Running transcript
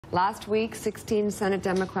Last week, 16 Senate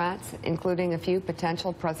Democrats, including a few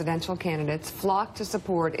potential presidential candidates, flocked to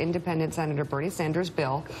support independent Senator Bernie Sanders'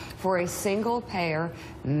 bill for a single-payer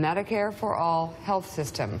Medicare for All health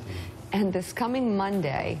system. And this coming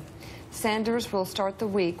Monday, Sanders will start the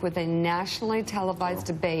week with a nationally televised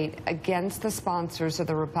debate against the sponsors of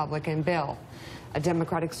the Republican bill. A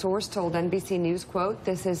Democratic source told NBC News, quote,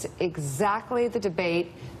 "This is exactly the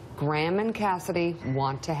debate Graham and Cassidy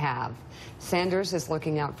want to have. Sanders is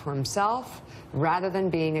looking out for himself rather than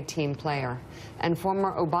being a team player." And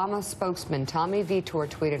former Obama spokesman Tommy Vietor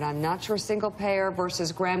tweeted, "I'm not sure single-payer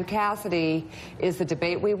versus Graham Cassidy is the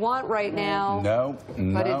debate we want right now." No,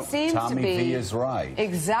 but it seems Tommy to be V is right.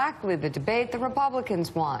 Exactly the debate the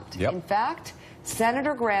Republicans want. Yep. In fact,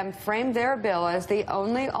 Senator Graham framed their bill as the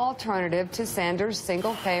only alternative to Sanders'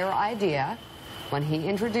 single-payer idea when he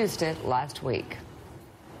introduced it last week.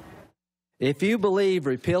 If you believe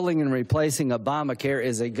repealing and replacing Obamacare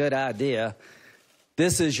is a good idea,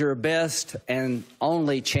 this is your best and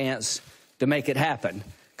only chance to make it happen,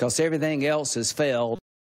 because everything else has failed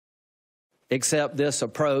except this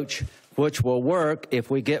approach, which will work if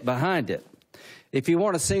we get behind it. If you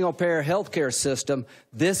want a single-payer health care system,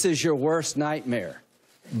 this is your worst nightmare.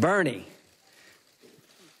 Bernie,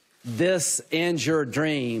 this ends your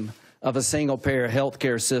dream of a single-payer health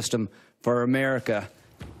care system for America.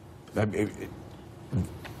 I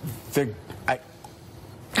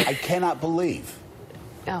cannot believe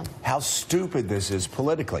how stupid this is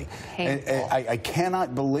politically. And I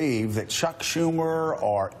cannot believe that Chuck Schumer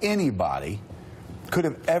or anybody could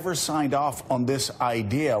have ever signed off on this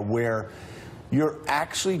idea where you're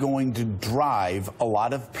actually going to drive a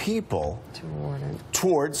lot of people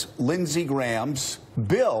towards Lindsey Graham's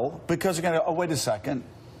bill because they're going to, oh, wait a second,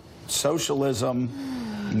 socialism,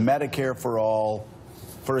 Medicare for all,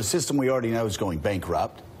 for a system we already know is going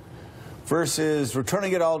bankrupt, versus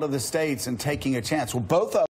returning it all to the states and taking a chance. Well, both of